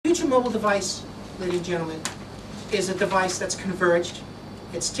future mobile device, ladies and gentlemen, is a device that's converged.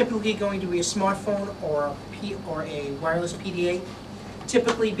 It's typically going to be a smartphone or a wireless PDA,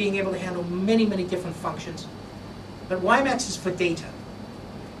 typically being able to handle many, many different functions. But WiMax is for data.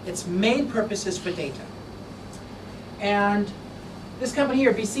 Its main purpose is for data. And this company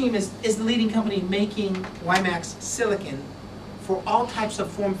here, BSeam, is the leading company making WiMax silicon for all types of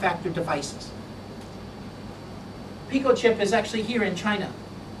form factor devices. Pico chip is actually here in China,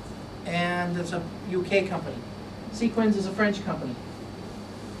 and it's a UK company. Sequens is a French company.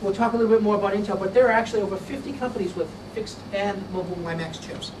 We'll talk a little bit more about Intel, but there are actually over 50 companies with fixed and mobile WiMax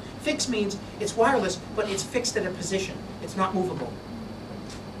chips. Fixed means it's wireless, but it's fixed at a position. It's not movable.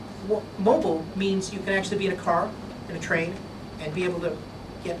 Mobile means you can actually be in a car, in a train, and be able to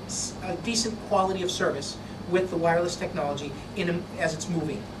get a decent quality of service with the wireless technology as it's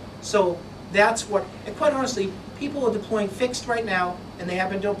moving. So that's what, and quite honestly, people are deploying fixed right now, and they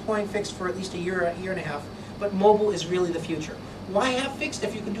have been deploying fixed for at least a year and a half, but mobile is really the future. Why have fixed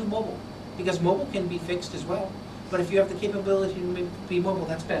if you can do mobile? Because mobile can be fixed as well, but if you have the capability to be mobile,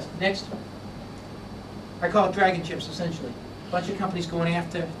 that's best. Next, I call it dragon chips, essentially. A bunch of companies going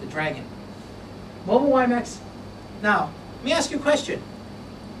after the dragon. Mobile WiMax. Now, let me ask you a question.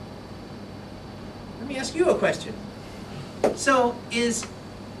 Let me ask you a question. So, is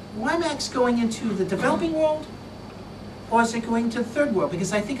WiMax going into the developing world, or is it going to the third world?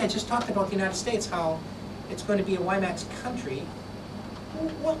 Because I think I just talked about the United States, how it's going to be a WiMax country.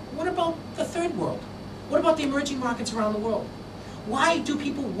 What about the third world? What about the emerging markets around the world? Why do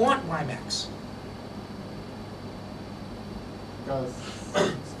people want WiMax? Because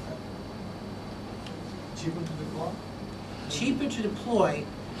cheaper to deploy? Cheaper to deploy,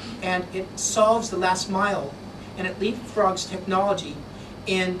 and it solves the last mile, and it leapfrogs technology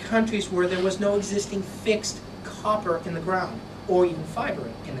in countries where there was no existing fixed copper in the ground, or even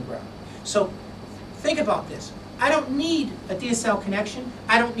fiber in the ground. So think about this. I don't need a DSL connection.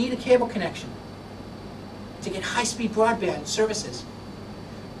 I don't need a cable connection to get high-speed broadband services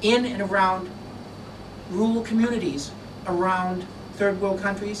in and around rural communities, around third world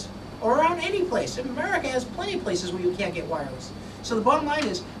countries, or around any place. America has plenty of places where you can't get wireless. So the bottom line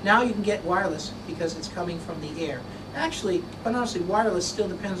is, now you can get wireless because it's coming from the air. Actually, but honestly, wireless still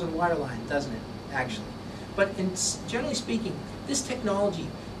depends on wireline, doesn't it, actually? But generally speaking, this technology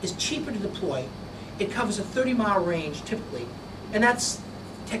is cheaper to deploy. It covers a 30-mile range, typically, and that's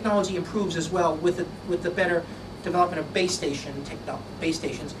technology improves as well with the better development of base stations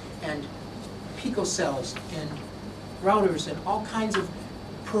and picocells and routers and all kinds of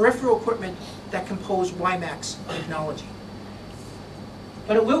peripheral equipment that compose WiMax technology.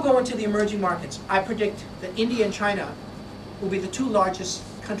 But it will go into the emerging markets. I predict that India and China will be the two largest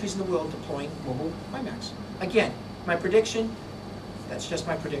countries in the world deploying mobile WiMax. Again, my prediction, that's just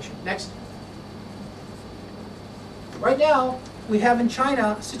my prediction. Next. Right now, we have in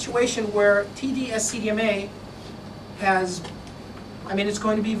China a situation where TD-SCDMA has, I mean, it's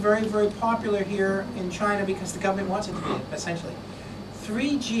going to be very, very popular here in China because the government wants it to be, essentially.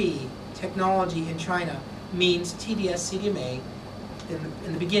 3G technology in China means TD-SCDMA.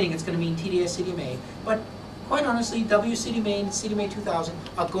 In the beginning, it's going to mean TD-SCDMA. But quite honestly, WCDMA and CDMA 2000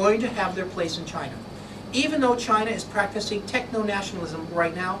 are going to have their place in China. Even though China is practicing techno-nationalism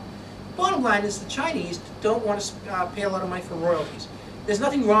right now, bottom line is the Chinese don't want to pay a lot of money for royalties. There's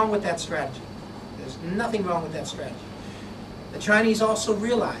nothing wrong with that strategy. There's nothing wrong with that strategy. The Chinese also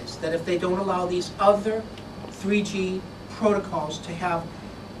realize that if they don't allow these other 3G protocols to have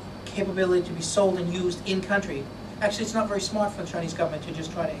capability to be sold and used in country, actually it's not very smart for the Chinese government to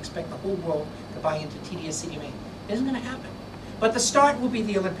just try to expect the whole world to buy into TD-SCDMA. It isn't going to happen. But the start will be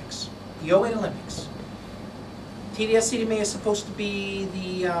the Olympics, the 08 Olympics. TD-SCDMA is supposed to be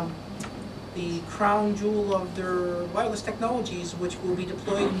the crown jewel of their wireless technologies, which will be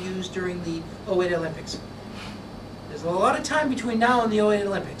deployed and used during the 08 Olympics. There's a lot of time between now and the 08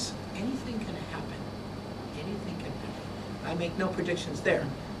 Olympics. Anything can happen. Anything can happen. I make no predictions there.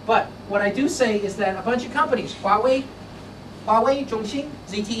 But what I do say is that a bunch of companies, Huawei, Zhongxing,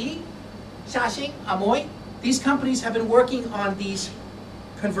 ZTE, Xiaxing, Amoy, these companies have been working on these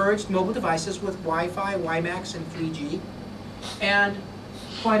converged mobile devices with Wi-Fi, WiMax, and 3G. And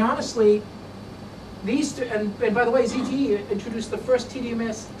quite honestly, these two, and by the way, ZTE introduced the first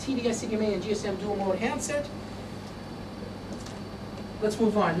TD-SCDMA and GSM dual mode handset. Let's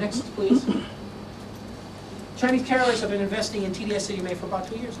move on. Next, please. Chinese carriers have been investing in TD-SCDMA for about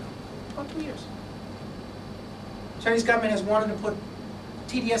 2 years now. About 2 years. Chinese government has wanted to put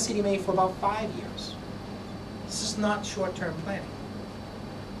TD-SCDMA for about 5 years. This is not short-term planning.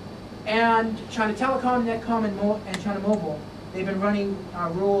 And China Telecom, Netcom, and China Mobile They've been running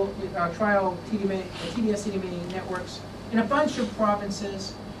rural trial TD-SCDMA networks in a bunch of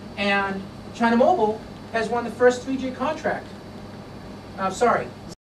provinces, and China Mobile has won the first 3G contract. Sorry,